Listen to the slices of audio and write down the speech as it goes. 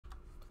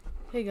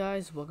Hey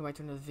guys, welcome back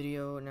to another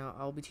video. Now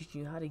I'll be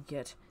teaching you how to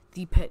get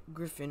the pet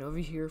Griffin over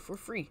here for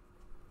free.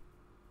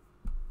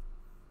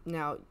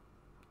 Now,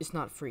 it's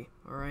not free,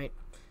 alright?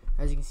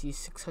 As you can see,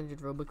 600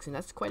 Robux, and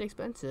that's quite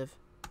expensive.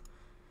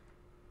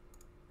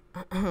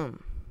 I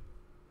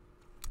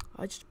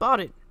just bought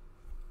it.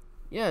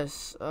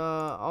 Yes,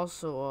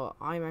 also,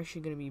 I'm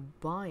actually going to be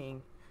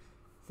buying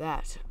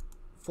that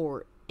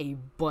for a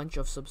bunch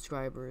of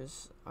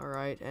subscribers,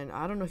 alright? And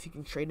I don't know if you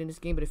can trade in this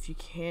game, but if you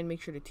can,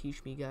 make sure to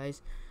teach me,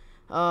 guys.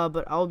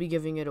 But I'll be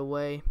giving it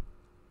away.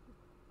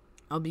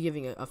 I'll be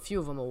giving a few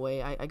of them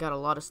away. I got a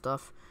lot of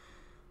stuff.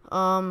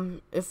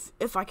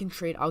 If I can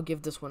trade, I'll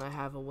give this one I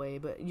have away.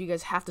 But you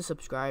guys have to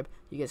subscribe.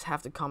 You guys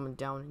have to comment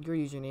down your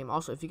username.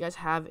 Also, if you guys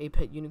have a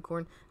pet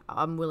unicorn,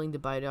 I'm willing to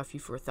buy it off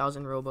you for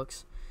 1,000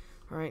 Robux.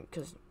 Alright,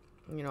 because,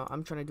 you know,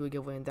 I'm trying to do a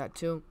giveaway in that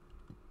too.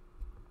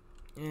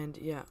 And,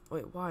 yeah.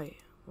 Wait, why?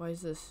 Why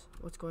is this?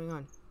 What's going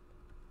on?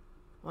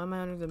 Why am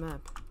I under the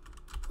map?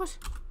 What?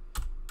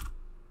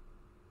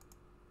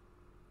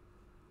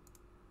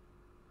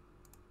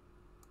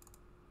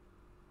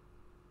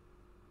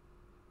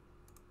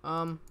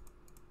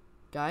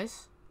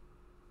 Guys?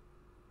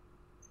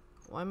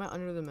 Why am I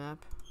under the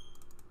map?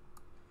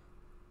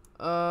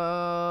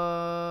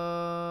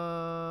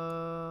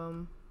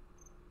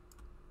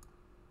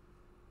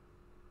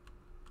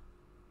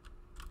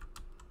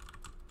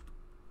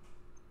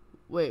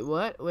 Wait,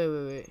 what?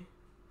 Wait.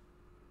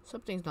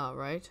 Something's not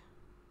right.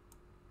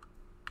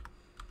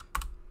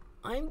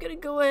 I'm gonna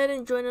go ahead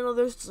and join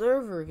another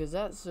server, because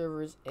that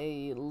server is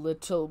a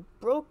little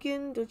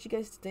broken, don't you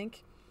guys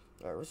think?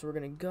 Alright, so we're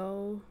gonna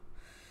go.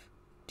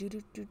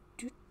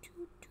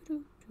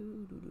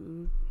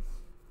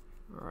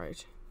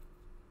 Alright.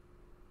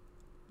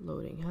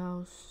 Loading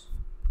house.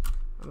 I'm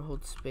gonna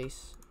hold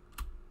space.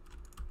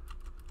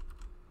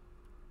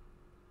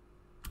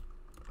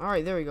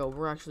 Alright, there we go.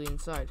 We're actually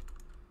inside.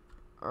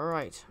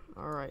 Alright.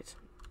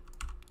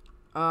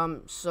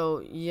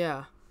 So,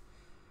 yeah.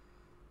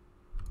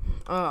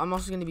 I'm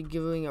also gonna be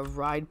giving a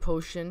ride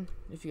potion,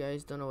 if you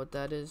guys don't know what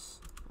that is.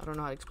 I don't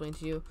know how to explain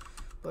to you.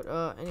 But,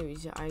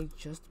 anyways, yeah, I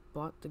just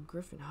bought the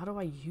Griffin. How do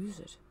I use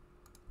it?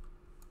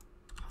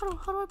 How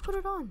do I put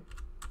it on?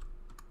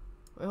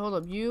 Wait, hold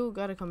up. You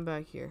gotta come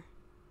back here.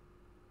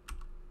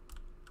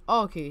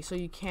 Oh, okay, so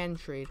you can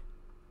trade.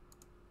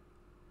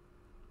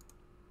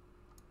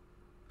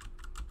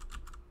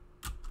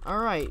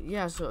 Alright,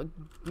 yeah, so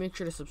make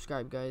sure to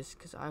subscribe, guys,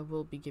 because I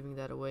will be giving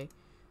that away.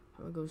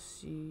 I'm gonna go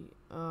see,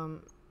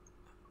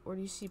 where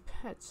do you see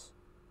pets?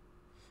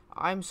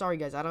 I'm sorry,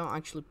 guys, I don't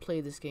actually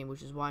play this game,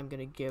 which is why I'm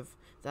gonna give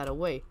that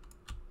away.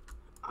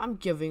 I'm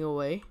giving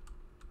away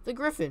the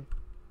Griffin.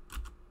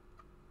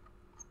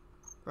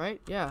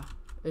 Right? Yeah.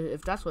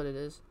 If that's what it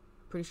is.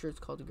 Pretty sure it's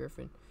called the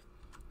Griffin.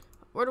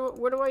 Where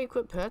do I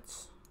equip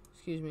pets?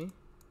 Excuse me.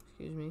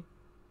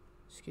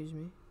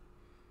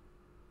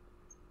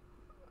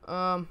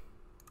 No,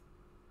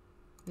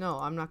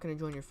 I'm not gonna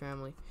join your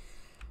family.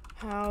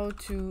 How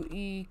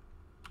to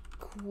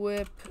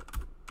equip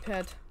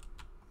pet.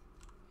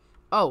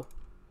 Oh,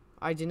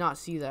 I did not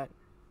see that.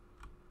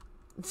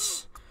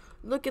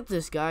 Look at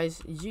this, guys.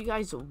 Do you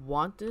guys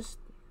want this?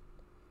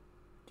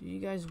 Do you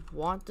guys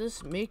want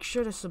this? Make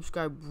sure to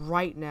subscribe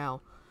right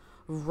now.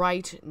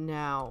 Right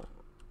now.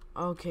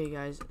 Okay,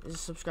 guys.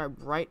 Just subscribe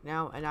right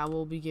now, and I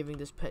will be giving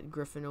this pet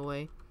Griffin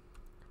away.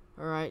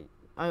 Alright.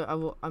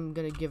 I'm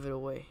gonna give it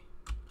away.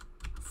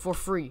 For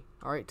free.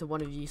 Alright, to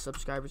one of you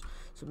subscribers.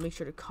 So make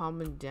sure to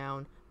comment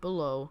down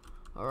below.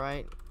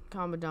 Alright.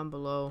 Comment down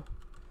below.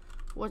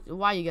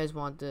 Why you guys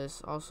want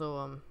this?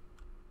 Also,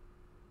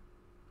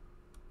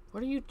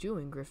 what are you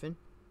doing, Griffin?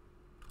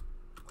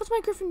 What's my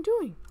Griffin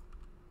doing?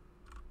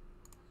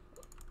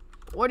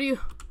 What are you?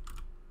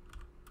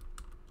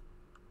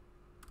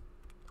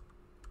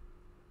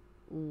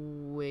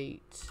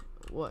 Wait,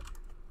 what?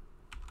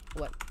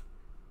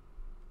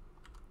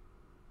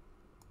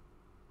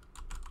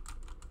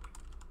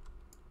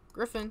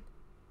 Griffin?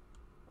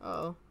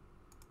 Uh-oh.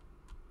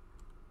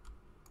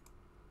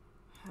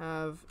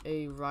 Have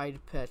a ride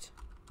pet.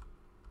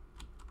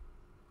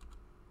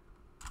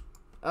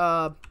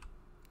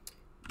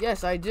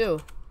 Yes, I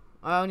do.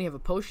 I only have a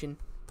potion,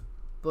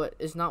 but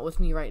it's not with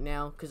me right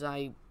now because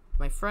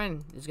my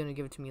friend is gonna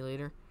give it to me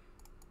later.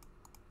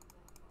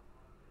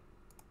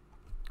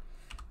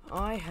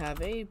 I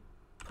have a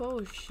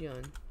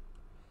potion.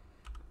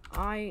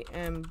 I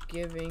am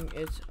giving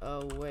it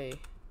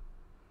away.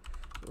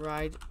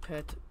 Ride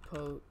pet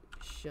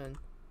potion.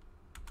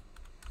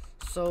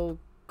 So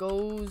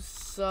go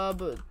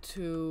sub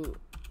to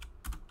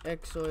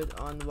Exoid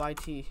on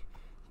YT.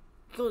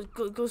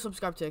 Go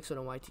subscribe to Exoid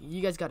on YT.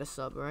 You guys got a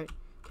sub, right?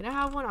 Can I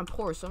have one? I'm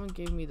poor. Someone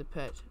gave me the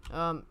pet.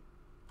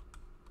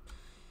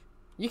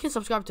 You can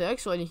subscribe to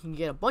Exoid and you can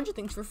get a bunch of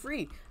things for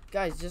free.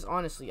 Guys, just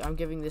honestly, I'm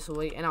giving this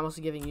away, and I'm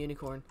also giving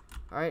unicorn.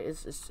 Alright,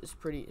 it's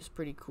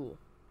pretty cool.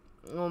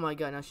 Oh my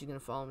god, now she's gonna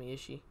follow me, is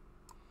she?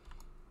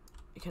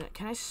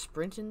 Can I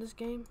sprint in this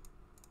game?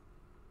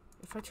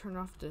 If I turn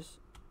off this,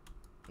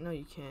 no,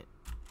 you can't.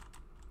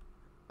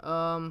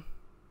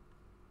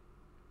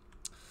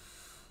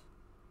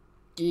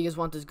 Do you guys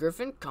want this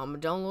Griffin?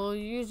 Comment down below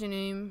your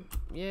username.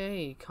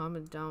 Yay,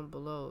 comment down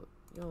below.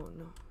 Yo,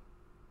 no.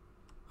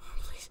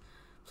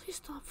 Please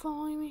stop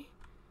following me.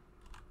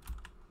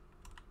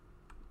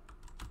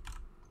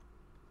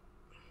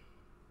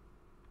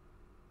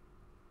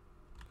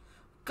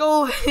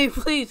 Go away,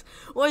 please.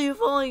 Why are you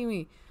following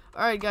me?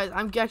 Alright, guys,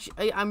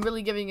 I'm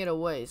really giving it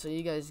away, so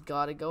you guys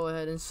gotta go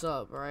ahead and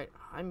sub, alright?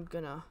 I'm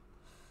gonna...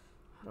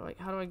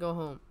 How do I go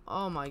home?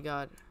 Oh my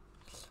god.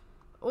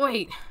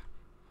 Wait.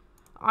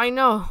 I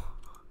know.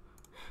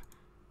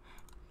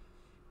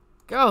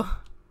 Go.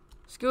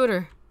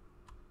 Scooter.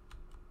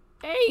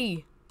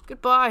 Hey.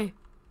 Goodbye.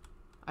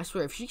 I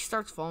swear, if she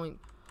starts following...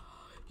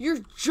 You're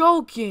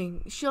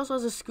joking. She also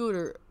has a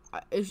scooter.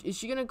 Is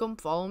she gonna come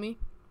follow me?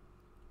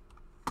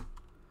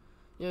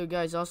 Yo,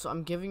 guys, also,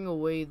 I'm giving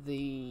away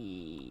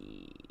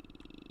the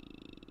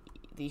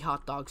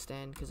hot dog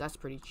stand, because that's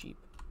pretty cheap.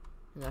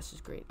 And that's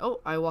just great. Oh,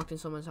 I walked in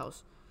someone's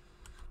house.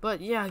 But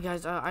yeah,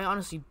 guys, I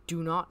honestly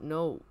do not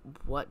know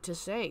what to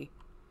say.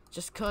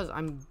 Just cause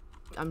I'm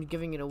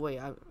giving it away.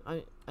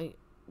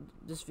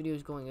 This video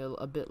is going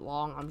a bit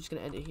long. I'm just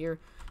gonna end it here.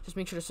 Just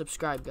make sure to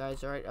subscribe,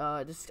 guys. All right.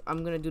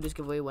 I'm gonna do this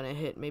giveaway when I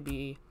hit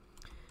maybe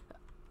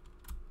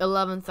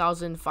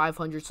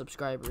 11,500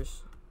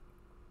 subscribers.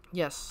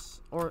 Yes.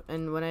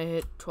 And when I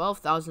hit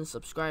 12,000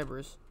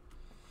 subscribers,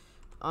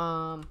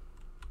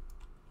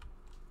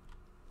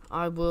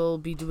 I will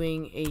be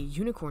doing a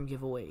unicorn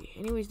giveaway.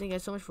 Anyways, thank you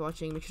guys so much for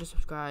watching. Make sure to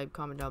subscribe,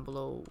 comment down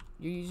below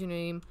your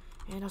username,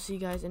 and I'll see you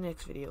guys in the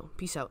next video.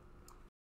 Peace out.